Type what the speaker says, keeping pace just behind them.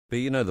But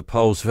you know, the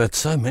polls, we've had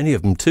so many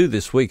of them too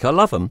this week. I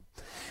love them.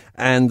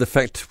 And the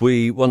fact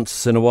we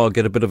once in a while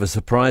get a bit of a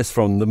surprise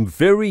from them,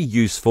 very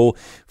useful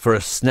for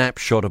a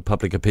snapshot of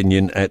public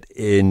opinion at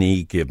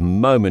any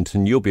given moment.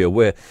 And you'll be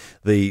aware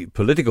the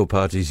political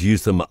parties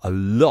use them a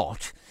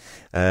lot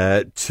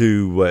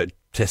to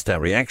test our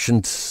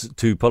reactions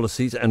to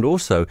policies and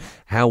also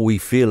how we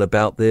feel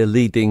about their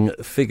leading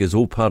figures,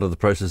 all part of the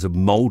process of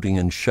moulding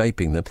and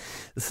shaping them.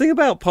 The thing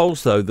about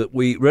polls, though, that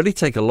we really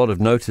take a lot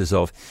of notice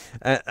of,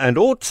 and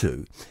ought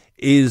to,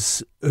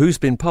 is who's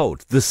been polled.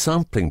 The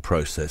sampling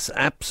process,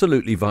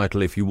 absolutely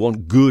vital if you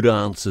want good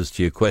answers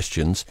to your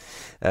questions,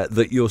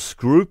 that you're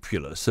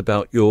scrupulous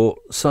about your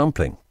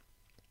sampling.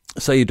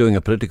 Say you're doing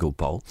a political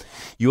poll,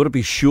 you ought to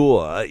be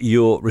sure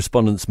your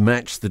respondents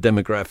match the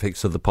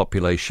demographics of the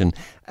population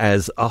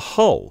as a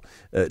whole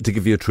to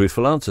give you a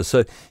truthful answer.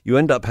 So you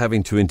end up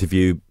having to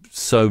interview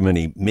so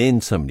many men,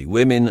 so many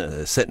women,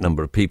 a set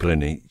number of people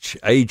in each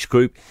age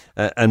group,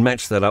 and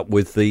match that up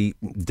with the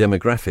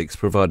demographics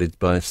provided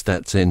by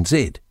Stats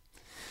NZ.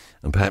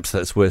 And perhaps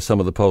that's where some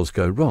of the polls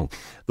go wrong.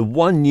 The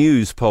One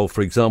News poll, for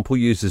example,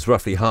 uses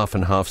roughly half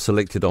and half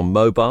selected on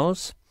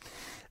mobiles,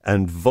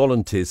 and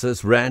volunteers,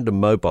 as random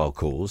mobile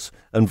calls,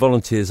 and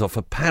volunteers off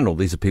a panel.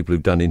 These are people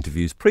who've done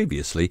interviews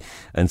previously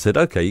and said,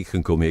 OK, you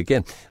can call me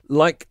again.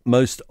 Like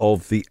most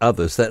of the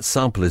others, that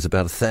sample is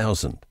about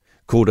 1,000,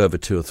 called over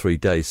 2 or 3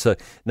 days. So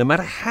no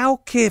matter how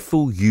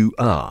careful you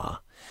are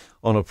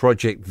on a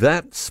project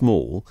that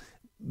small,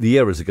 the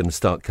errors are going to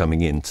start coming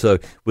in. So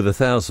with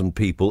 1,000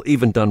 people,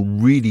 even done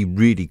really,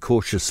 really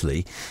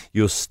cautiously,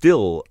 you're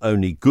still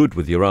only good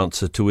with your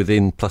answer to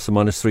within plus or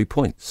minus 3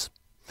 points.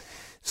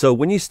 So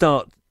when you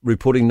start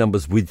reporting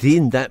numbers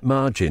within that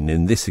margin,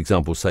 in this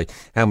example, say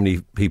how many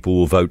people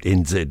will vote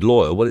NZ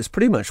loyal, well, it's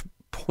pretty much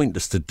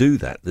pointless to do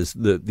that.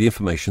 The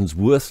information's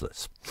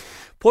worthless.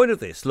 Point of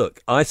this,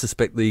 look, I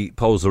suspect the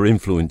polls are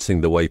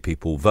influencing the way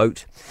people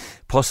vote,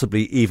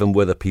 possibly even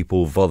whether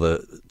people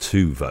bother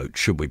to vote.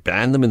 Should we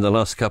ban them in the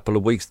last couple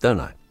of weeks? Don't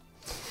know.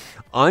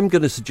 I'm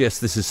going to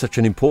suggest this is such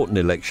an important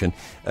election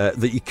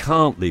that you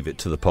can't leave it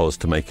to the polls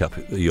to make up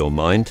your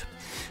mind.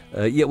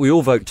 Yet we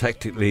all vote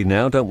tactically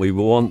now, don't we?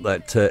 We want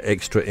that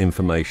extra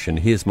information.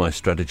 Here's my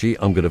strategy.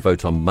 I'm going to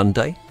vote on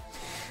Monday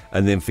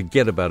and then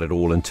forget about it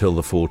all until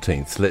the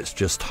 14th. Let's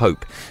just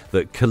hope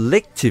that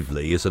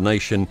collectively as a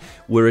nation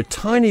we're a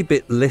tiny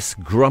bit less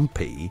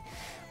grumpy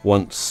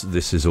once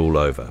this is all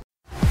over.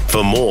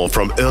 For more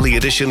from Early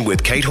Edition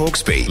with Kate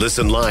Hawkesby,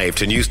 listen live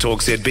to News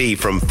Talk ZB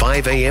from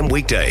 5 a.m.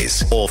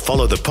 weekdays or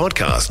follow the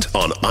podcast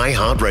on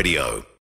iHeartRadio.